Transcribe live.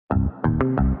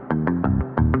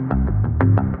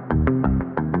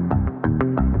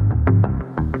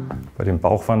Bei den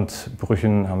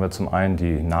Bauchwandbrüchen haben wir zum einen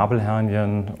die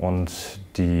Nabelhernien und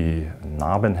die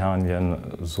Narbenhernien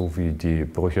sowie die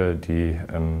Brüche, die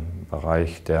im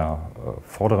Bereich der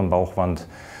vorderen Bauchwand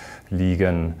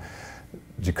liegen.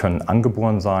 Sie können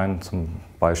angeboren sein, zum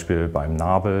Beispiel beim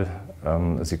Nabel.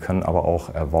 Sie können aber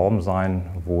auch erworben sein,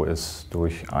 wo es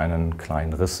durch einen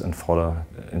kleinen Riss in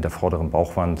der vorderen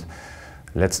Bauchwand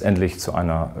letztendlich zu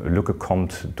einer Lücke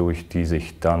kommt, durch die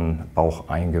sich dann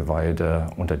Baucheingeweide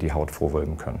unter die Haut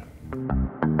vorwölben können.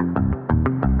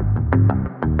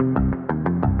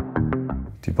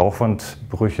 Die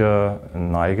Bauchwandbrüche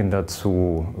neigen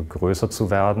dazu, größer zu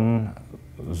werden,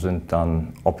 sind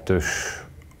dann optisch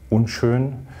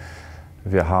unschön.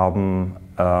 Wir haben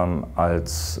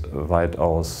als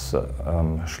weitaus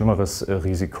schlimmeres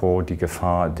Risiko die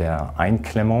Gefahr der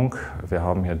Einklemmung. Wir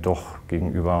haben hier doch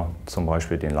gegenüber zum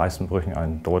Beispiel den Leistenbrüchen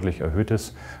ein deutlich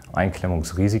erhöhtes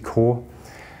Einklemmungsrisiko,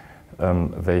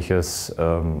 welches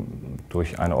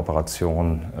durch eine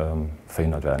Operation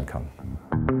verhindert werden kann.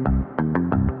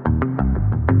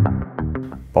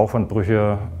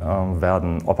 Bauchwandbrüche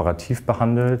werden operativ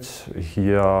behandelt.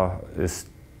 Hier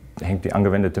hängt die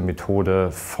angewendete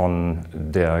Methode von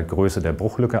der Größe der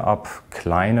Bruchlücke ab.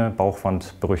 Kleine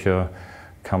Bauchwandbrüche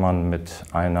kann man mit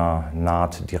einer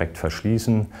Naht direkt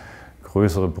verschließen.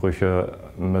 Größere Brüche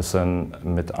müssen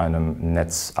mit einem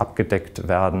Netz abgedeckt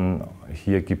werden.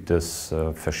 Hier gibt es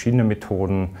verschiedene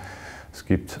Methoden. Es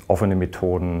gibt offene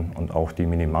Methoden und auch die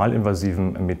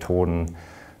minimalinvasiven Methoden.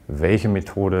 Welche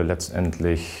Methode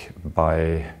letztendlich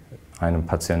bei einem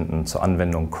Patienten zur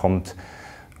Anwendung kommt,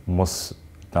 muss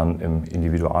dann im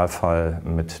Individualfall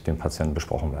mit dem Patienten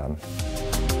besprochen werden.